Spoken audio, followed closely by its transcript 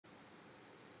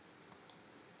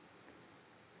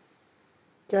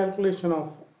Calculation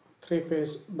of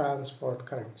three-phase balanced fault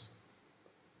currents.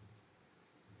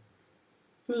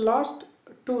 In last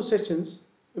two sessions,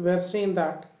 we were seeing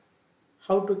that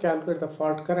how to calculate the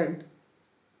fault current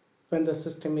when the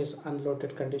system is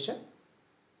unloaded condition,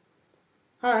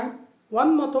 and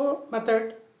one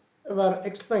method were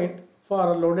explained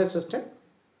for a loaded system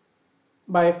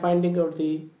by finding out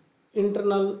the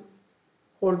internal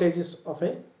voltages of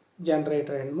a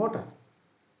generator and motor.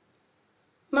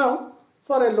 Now,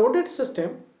 for a loaded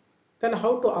system, then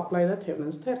how to apply the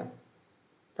Thevenin's theorem?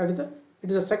 That is it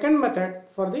is a second method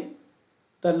for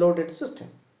the loaded system.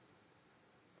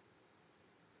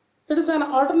 It is an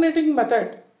alternating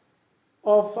method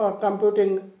of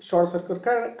computing short circuit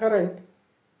current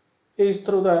is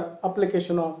through the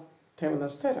application of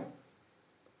Thevenin's theorem.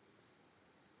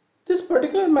 This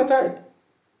particular method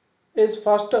is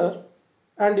faster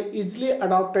and easily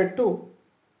adapted to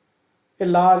a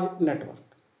large network.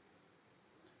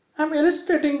 I am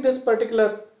illustrating this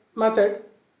particular method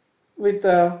with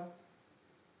a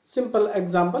simple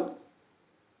example,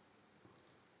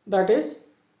 that is,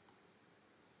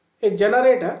 a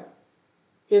generator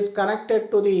is connected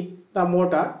to the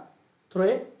motor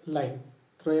through a line.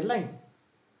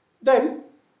 Then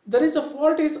there is a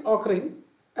fault is occurring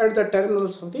at the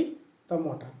terminals of the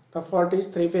motor. The fault is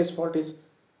three-phase fault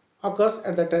occurs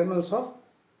at the terminals of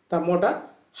the motor.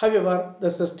 However,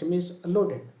 the system is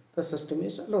loaded.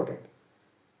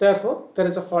 Therefore, there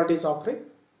is a fault is occurring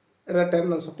at the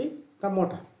terminals of the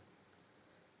motor.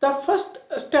 The first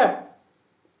step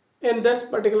in this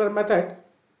particular method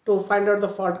to find out the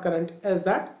fault current is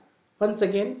that once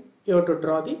again you have to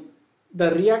draw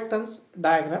the reactance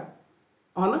diagram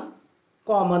on a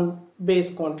common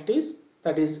base quantities,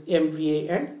 that is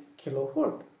MVA and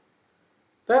kilovolt.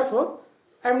 Therefore,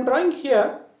 I am drawing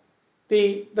here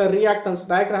the reactance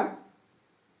diagram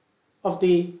of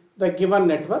the given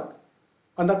network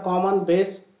on the common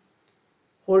base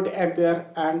volt ampere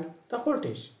and the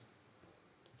voltage.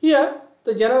 Here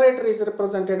the generator is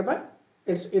represented by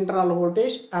its internal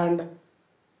voltage and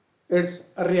its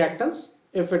reactance.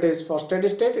 If it is for steady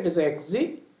state, it is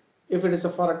Xg. If it is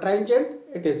for a transient,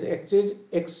 it is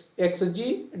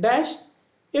Xg dash.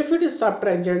 If it is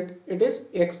subtransient, it is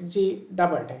Xg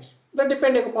double dash. That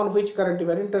depending upon which current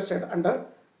you are interested under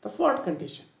the fault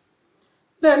condition.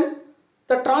 Then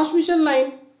the transmission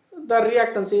line, the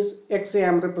reactance is Xa, I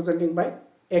am representing by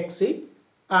Xc,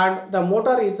 and the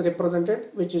motor is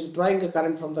represented, which is drawing a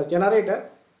current from the generator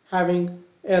having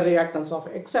a reactance of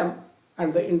Xm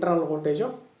and the internal voltage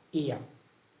of Em.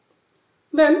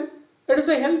 Then it is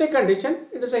a healthy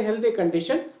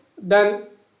condition. Then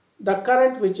the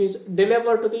current which is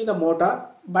delivered to the motor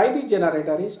by the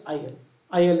generator is IL.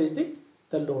 IL is the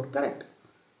load current.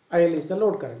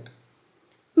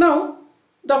 Now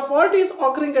the fault is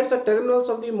occurring at the terminals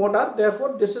of the motor.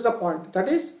 Therefore, this is a point, that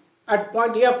is at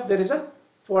point F there is a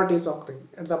fault is occurring.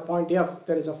 At the point F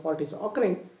there is a fault is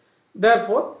occurring.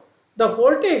 Therefore, the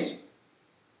voltage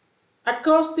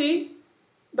across the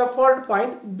fault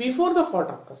point before the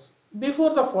fault occurs,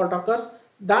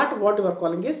 that what we are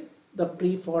calling is the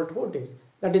pre-fault voltage.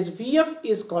 That is Vf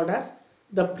is called as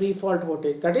the pre-fault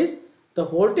voltage. That is the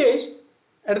voltage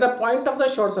at the point of the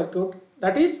short circuit,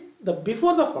 that is the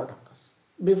before the fault occurs.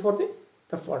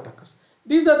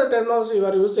 These are the terms we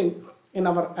are using in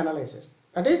our analysis.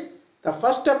 That is, the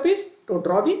first step is to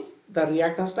draw the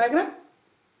reactance diagram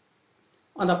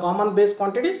on the common base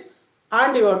quantities,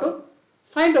 and you have to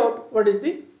find out what is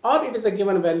it is a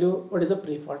given value, what is the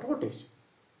pre-fault voltage.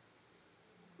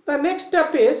 The next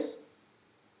step is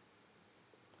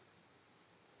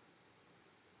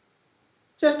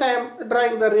just I am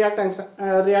drawing the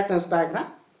reactance diagram.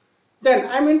 Then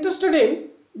I am interested in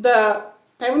the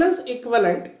Thevenin's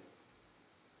equivalent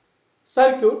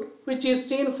circuit which is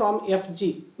seen from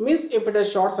Fg, means if it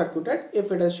is short circuited, F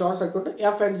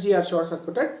and G are short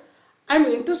circuited. I am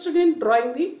interested in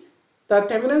drawing the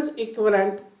Thevenin's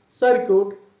equivalent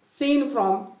circuit seen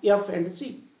from F and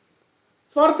G.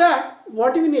 For that,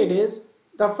 what we need is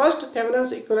the first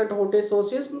Thevenin's equivalent voltage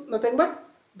source is nothing but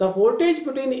the voltage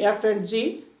between F and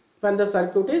G when the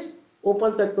circuit is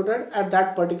open circuited at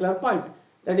that particular point.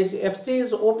 That is, Fc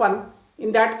is open.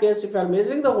 In that case, if you are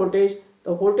measuring the voltage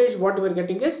what we are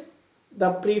getting is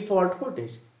the pre-fault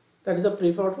voltage. That is the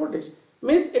pre-fault voltage.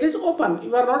 Means it is open.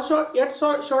 You are not yet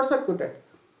short circuited.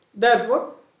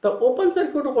 Therefore, the open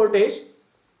circuit voltage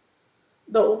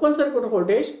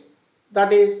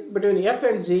that is between F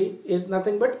and G is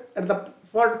nothing but at the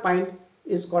fault point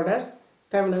is called as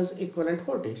Thevenin's equivalent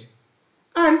voltage.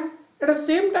 And at the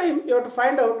same time, you have to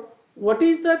find out what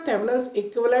is the Thevenin's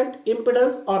equivalent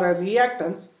impedance or a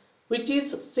reactance which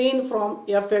is seen from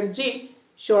F and G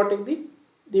shorting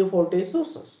the voltage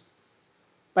sources.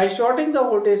 By shorting the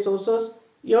voltage sources,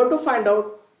 you have to find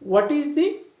out what is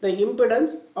the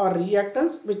impedance or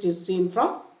reactance which is seen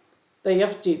from the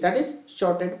FG, that is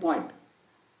shorted point.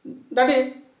 That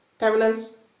is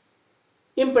Thevenin's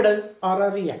impedance or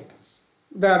a reactance.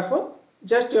 Therefore,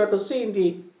 just you have to see in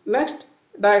the next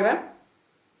diagram.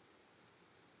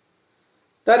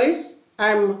 That is,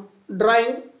 I am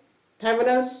drawing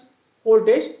Thevenin's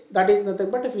voltage, that is nothing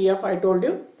but Vf. I told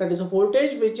you that is a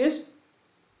voltage which is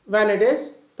when it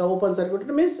is the open circuit.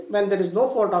 It means when there is no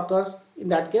fault occurs, in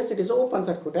that case it is open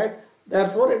circuit, right?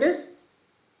 Therefore, it is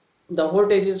the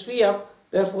voltage is Vf.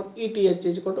 Therefore, ETH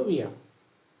is equal to Vf.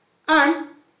 And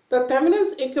the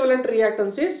Thevenin's equivalent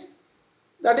reactance is,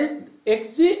 that is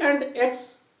Xg and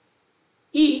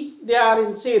Xe, they are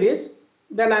in series.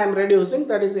 Then I am reducing,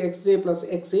 that is Xg plus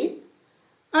Xe,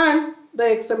 and the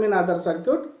Xm in other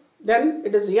circuit. Then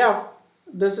it is F.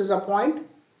 This is a point.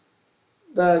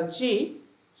 The G,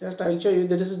 just I will show you,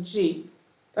 that is G.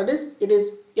 That is, it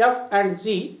is F and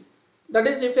G. That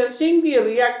is, if you are seeing the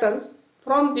reactance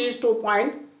from these 2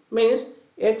 points, means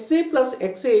Xc plus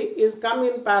Xe is come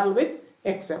in parallel with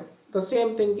Xm. The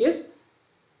same thing is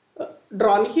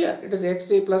drawn here. It is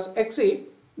Xc plus Xe,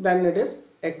 then it is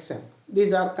Xm.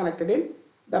 These are connected in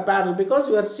the parallel because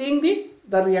you are seeing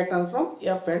the reactance from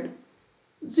F and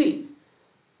Z.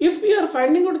 If we are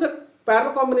finding out the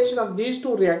parallel combination of these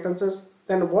 2 reactances,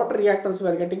 then what reactance we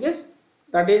are getting is,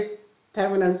 that is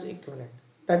Thevenin's equivalent.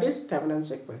 That is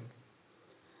Thevenin's equivalent.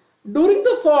 During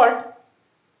the fault,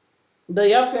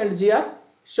 the F and G are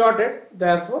shorted.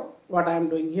 Therefore, what I am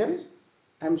doing here is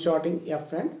I am shorting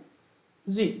F and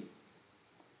Z.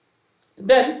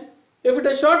 Then, if it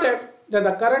is shorted, then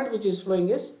the current which is flowing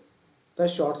is the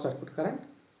short circuit current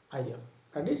IF.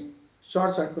 That is,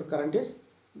 short circuit current is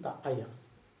the IF.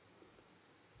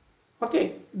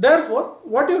 Okay. Therefore,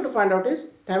 what you have to find out is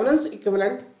Thevenin's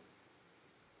equivalent,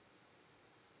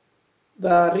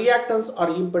 the reactance or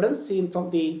impedance seen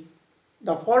from the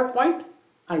fault point,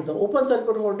 and the open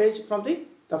circuit voltage from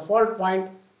the fault point.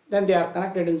 Then they are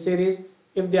connected in series.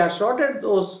 If they are shorted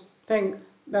those things,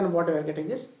 then what we are getting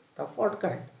is the fault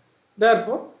current.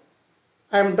 Therefore,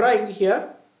 I am drawing here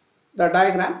the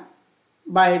diagram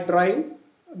by drawing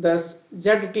this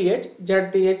ZTH.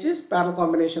 ZTH is parallel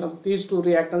combination of these 2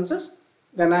 reactances.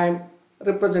 Then I am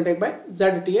representing by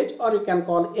ZTH, or you can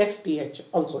call XTH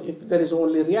also if there is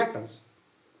only reactance.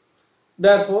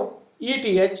 Therefore,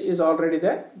 ETH is already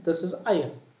there. This is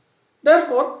IF.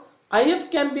 Therefore,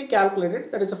 IF can be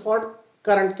calculated, that is a fault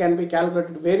current can be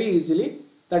calculated very easily.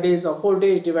 That is a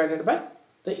voltage divided by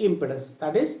the impedance.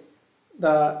 That is,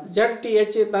 the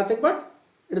ZTH is nothing but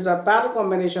it is a parallel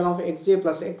combination of Xg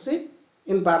plus Xe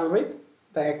in parallel with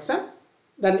the Xm.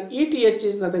 Then ETH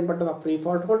is nothing but the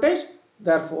pre-fault voltage.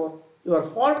 Therefore, your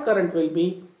fault current will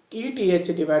be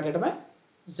ETH divided by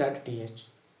ZTH.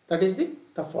 That is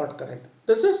the fault current.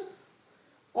 This is,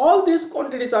 all these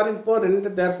quantities are in per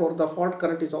unit. Therefore, the fault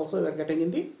current is also you are getting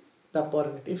in the per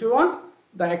unit. If you want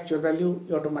the actual value,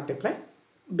 you have to multiply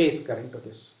base current to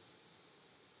this.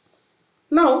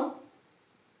 Now,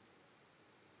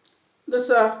 this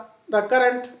the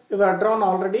current we have drawn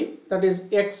already, that is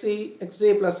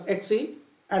Xc plus Xe,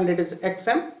 and it is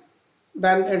Xm.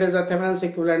 Then it is a Thevenin's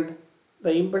equivalent, the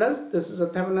impedance. This is a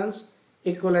Thevenin's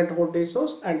equivalent voltage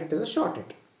source, and it is a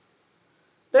shorted.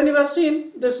 Then you have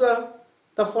seen this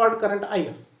the fault current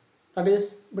IF. That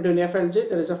is, between F and G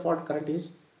there is a fault current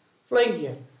is flowing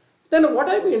here. Then what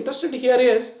I am interested here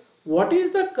is, what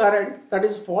is the current, that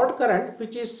is fault current,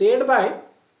 which is saved by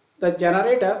the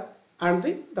generator, and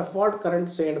the fault current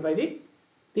saved by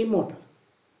the motor.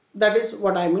 That is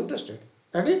what I am interested.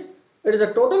 That is, it is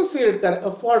a total field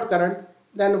fault current.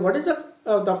 Then what is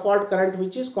the fault current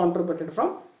which is contributed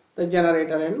from the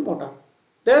generator and motor.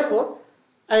 Therefore,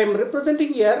 I am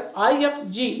representing here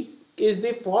IFG is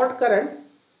the fault current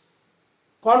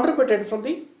contributed from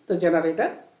the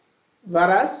generator,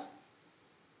 whereas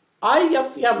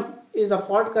IFM is the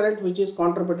fault current which is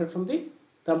contributed from the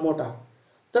motor.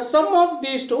 The sum of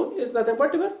these two is nothing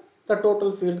but the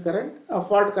total field current,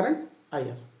 fault current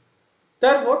IF.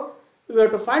 Therefore, we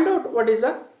have to find out what is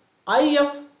the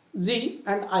IFG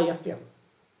and IFM.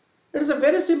 It is a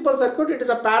very simple circuit. It is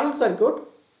a parallel circuit.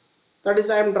 That is,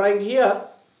 I am drawing here.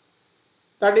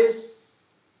 That is,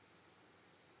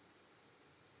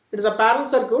 it is a parallel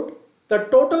circuit. The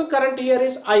total current here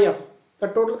is IF. The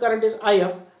total current is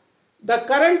IF. The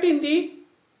current in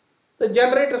the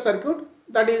generator circuit,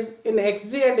 that is in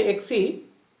Xg and Xe,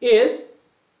 is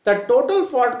the total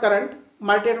fault current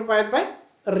multiplied by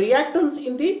reactance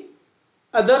in the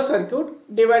other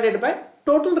circuit divided by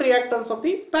total reactance of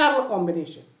the parallel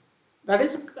combination. That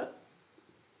is,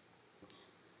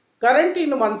 current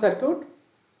in one circuit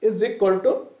is equal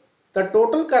to the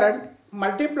total current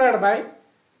multiplied by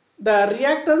the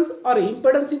reactance or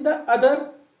impedance in the other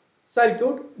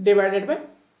circuit divided by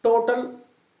total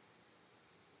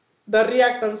the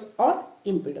reactance or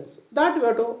impedance. That we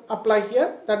have to apply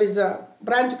here. That is a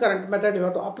branch current method you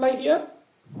have to apply here.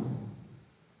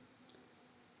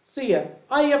 See here,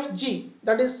 IFG,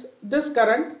 that is this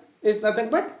current is nothing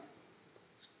but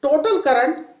total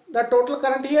current. The total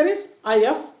current here is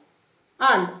IF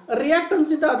and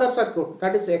reactance in the other circuit,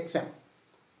 that is XM,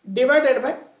 divided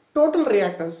by total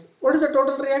reactance. What is the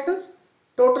total reactance?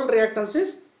 Total reactance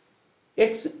is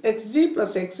Xg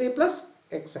plus Xc plus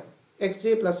Xm.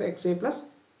 Xg plus Xc plus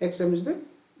Xm is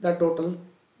the total,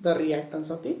 the reactance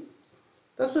of the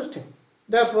system.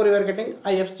 Therefore, you are getting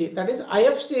IFG. That is,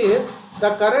 IFG is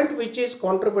the current which is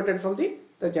contributed from the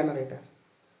generator.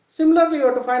 Similarly, you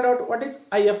have to find out what is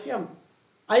IFM.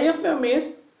 IFM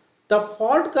is the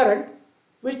fault current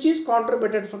which is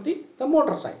contributed from the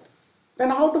motor side. Then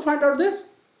how to find out this?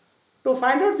 To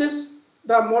find out this,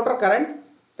 the motor current,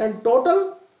 then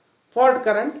total fault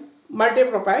current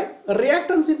multiplied by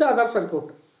reactance in the other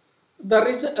circuit. The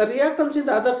reactance in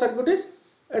the other circuit is,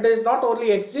 it is not only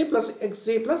Xg plus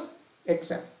Xc plus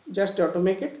Xm. Just you have to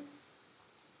make it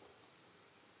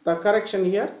the correction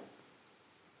here.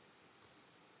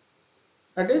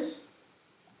 That is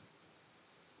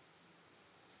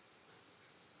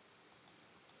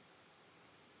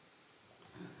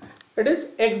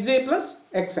Xg plus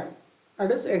Xm.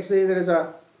 That is Xg, there is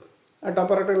a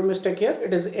topographical mistake here.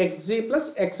 It is Xg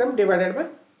plus Xm divided by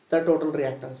the total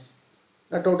reactance.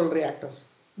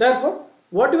 Therefore,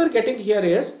 what you are getting here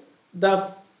is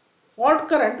the fault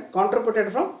current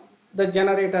contributed from the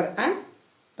generator and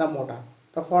the motor.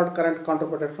 The fault current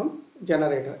contributed from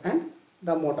generator and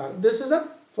the motor. This is a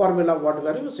formula what we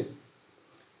are using.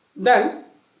 Then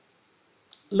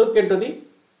look into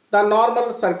the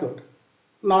normal circuit.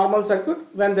 Normal circuit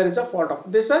when there is a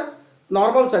fault. This is a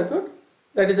normal circuit,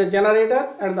 that is a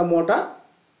generator and the motor,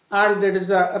 and it is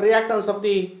a reactance of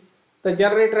the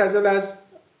generator as well as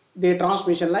the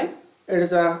transmission line. It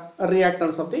is a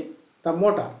reactance of the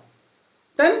motor.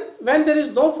 Then when there is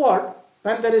no fault,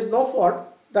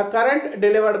 the current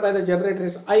delivered by the generator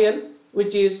is IL,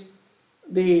 which is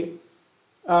the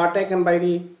taken by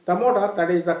the motor, that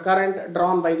is the current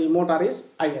drawn by the motor is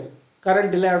IL.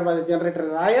 Current delivered by the generator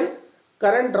is IL,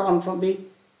 current drawn from the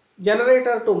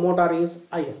generator to motor is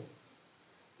IL.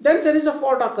 Then there is a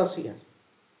fault occurs here.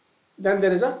 Then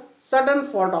there is a sudden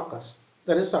fault occurs.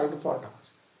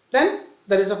 Then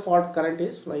there is a fault current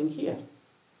is flowing here.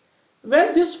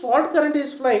 When this fault current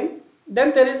is flowing,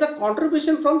 then there is a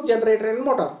contribution from generator and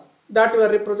motor that were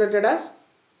represented as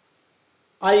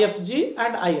IFG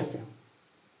and IFM.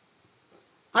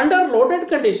 Under loaded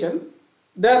condition,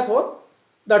 therefore,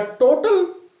 the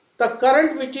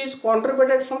current which is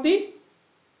contributed from the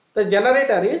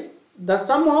generator is the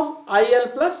sum of IL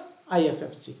plus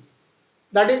IFFG.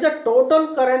 That is the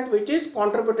total current which is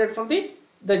contributed from the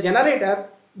generator.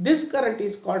 This current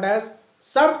is called as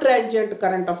subtransient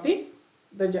current of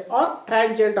or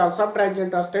transient or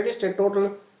subtransient or steady state,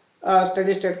 total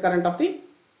steady state current of the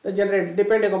generator,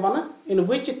 depending upon in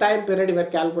which time period we are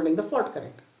calculating the fault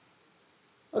current.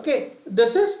 Okay,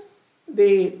 this is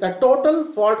the total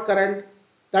fault current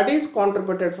that is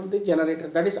contributed from the generator,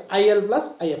 that is IL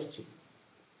plus IFG.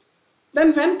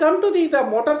 Then when come to the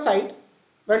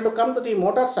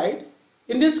motor side,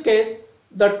 in this case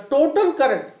the total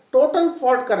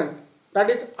fault current, that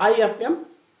is IFM,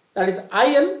 that is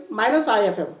IL minus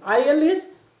IFM. IL is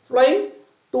flowing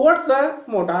towards the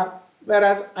motor,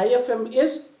 whereas IFM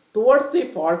is towards the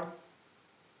fault.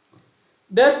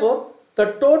 Therefore,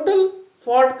 the total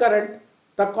fault current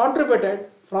contributed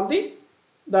from the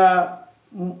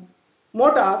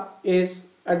motor is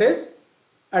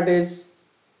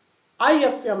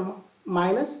IFM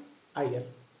minus IL.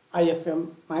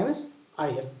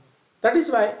 That is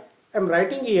why I am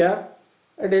writing here.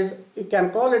 It is, you can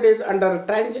call it is under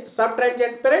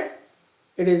subtransient period,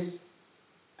 it is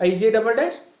Ig double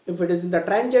dash. If it is in the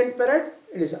transient period,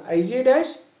 it is Ig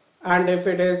dash, and if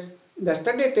it is in the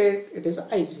steady state, it is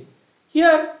Ig.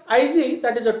 Here Ig,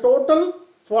 that is a total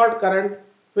fault current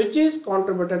which is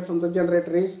contributed from the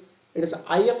generator, is it is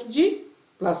IFG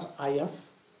plus IF,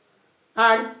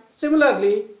 and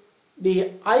similarly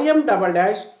the Im double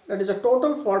dash, that is a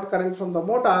total fault current from the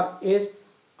motor, is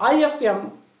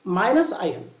IFM minus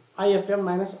IL.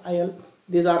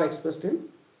 These are expressed in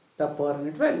the per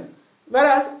unit value,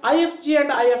 whereas IFG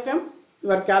and IFM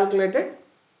were calculated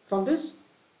from this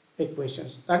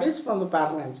equations, that is from the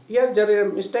parallel. Here there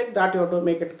is a mistake that you have to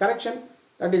make it correction,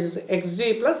 that is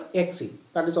xg plus xe,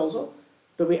 that is also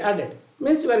to be added.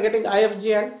 Means we are getting IFG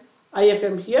and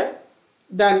IFM here.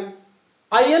 Then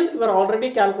IL we are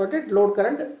already calculated load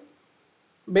current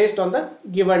based on the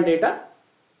given data.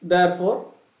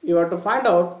 Therefore, you have to find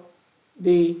out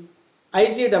the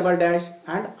Ig double dash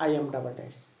and Im double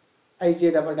dash.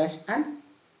 Ig double dash and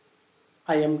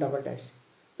Im double dash.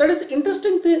 That is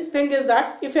interesting thing is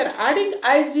that if you are adding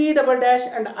Ig double dash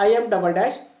and Im double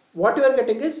dash, what you are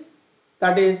getting is,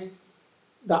 that is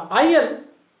the IL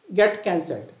get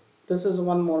cancelled. This is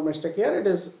one more mistake here. It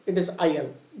is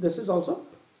IL. This is also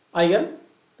IL.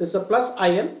 This is a plus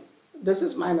IL. This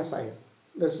is minus IL.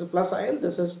 This is plus IL.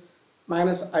 This is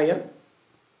minus IL.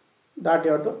 That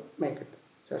you have to make it.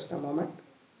 Just a moment.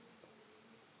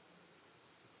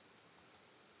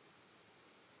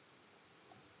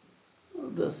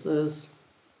 This is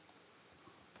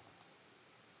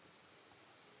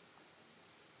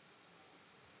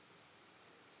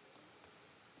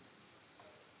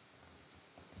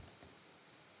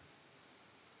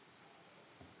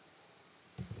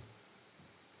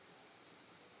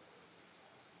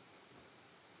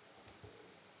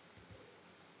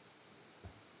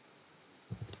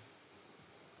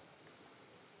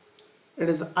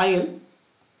IL,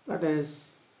 that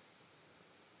is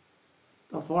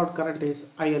the fault current is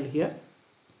IL here.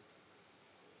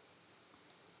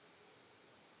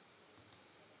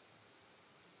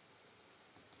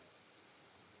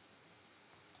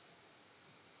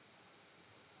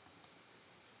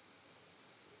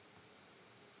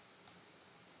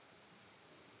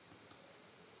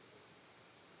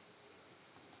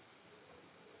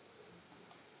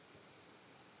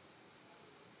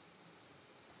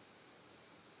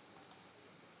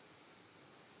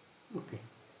 Okay.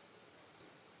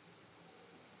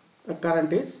 The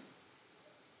current is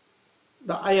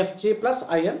the IFG plus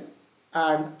IL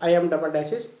and Im double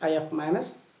dash is IF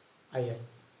minus IL.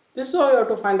 This is how you have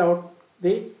to find out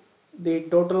the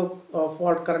total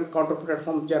fault current contributed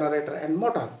from generator and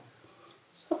motor.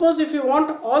 Suppose if you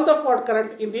want all the fault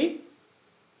current in the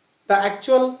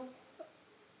actual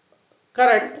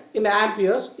current in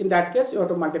amperes, in that case you have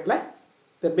to multiply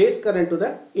the base current to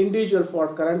the individual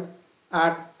fault current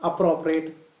and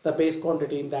appropriate the base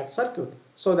quantity in that circuit,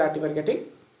 so that you are getting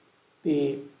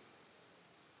the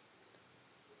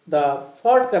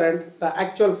fault current, the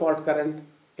actual fault current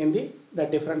in the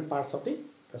different parts of the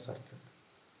circuit.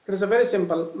 It is a very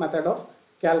simple method of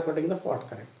calculating the fault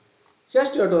current.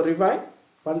 Just you have to revise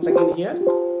once again here.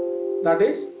 That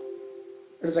is,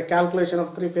 it is a calculation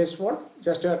of three-phase fault.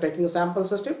 Just you are taking a sample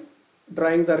system,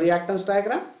 drawing the reactance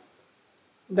diagram,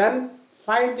 then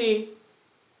find the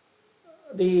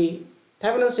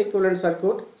Thevenin's equivalent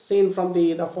circuit seen from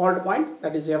the fault point,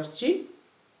 that is Fg.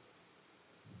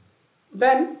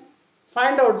 Then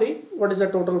find out what is the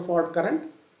total fault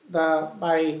current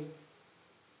by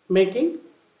drawing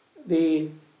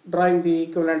the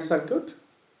equivalent circuit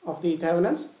of the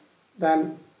Thevenin's,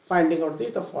 then finding out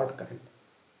the fault current.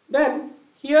 Then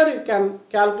here you can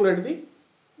calculate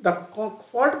the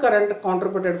fault current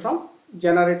contributed from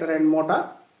generator and motor.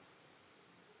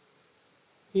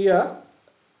 Here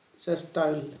just I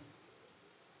will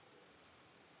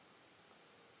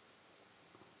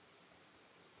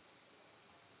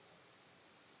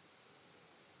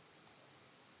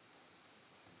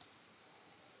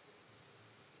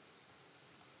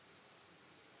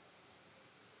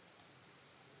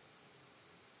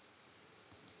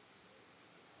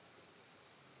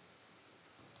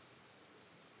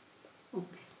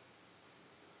okay.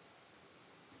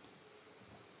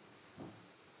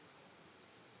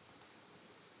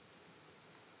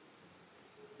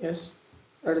 Yes,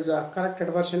 that is a corrected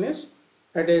version is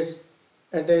the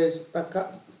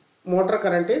motor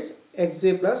current is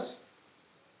Xg plus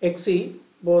Xe,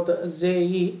 both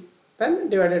Je, then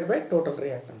divided by total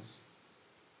reactance.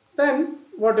 Then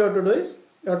what you have to do is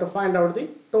you have to find out the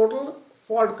total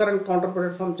fault current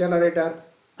contributed from generator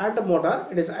and the motor.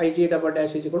 It is Ig double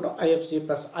dash is equal to Ifg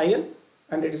plus IL,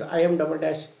 and it is Im double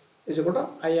dash is equal to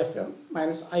Ifm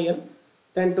minus IL.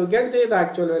 Then to get the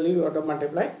actual value, you have to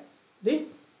multiply the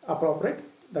appropriate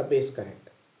the base current.